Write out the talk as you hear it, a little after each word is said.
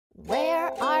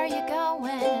Where are you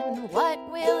going? What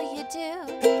will you do?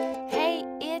 Hey,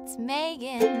 it's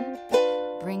Megan,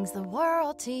 brings the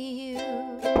world to you.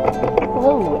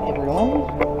 Hello everyone,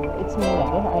 it's me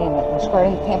Megan. I am at Busch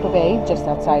Gardens, Tampa Bay, just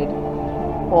outside,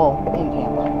 well, in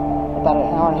Tampa. About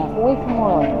an hour and a half away from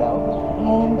Orlando.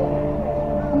 And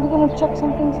I'm going to check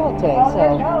some things out today,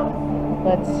 so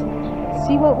let's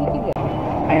see what we can get.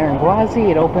 Iron Gwazi,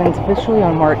 it opens officially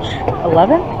on March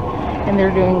 11th, and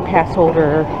they're doing pass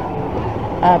holder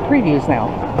previews now.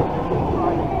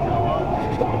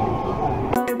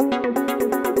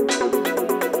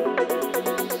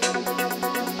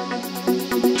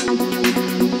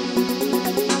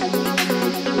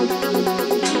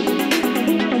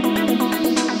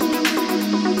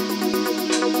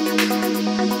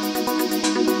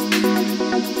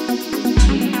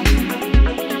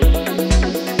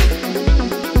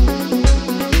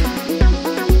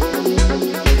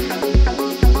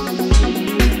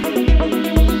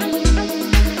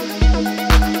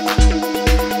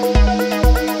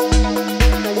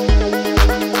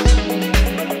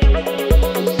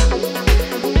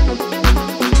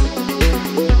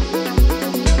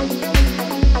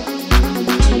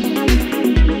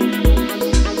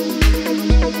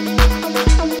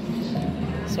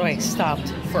 So I stopped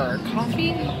for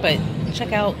coffee, but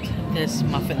check out this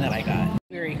muffin that I got.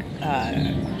 Very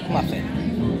muffin.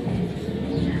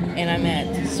 And I'm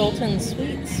at Sultan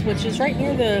Sweets, which is right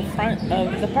near the front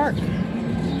of the park.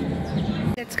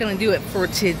 That's gonna do it for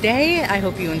today. I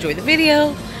hope you enjoyed the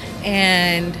video.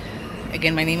 And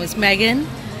again, my name is Megan.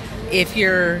 If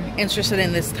you're interested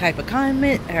in this type of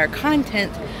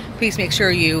content, please make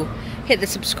sure you hit the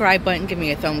subscribe button, give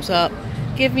me a thumbs up,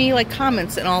 give me like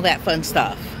comments and all that fun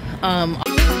stuff.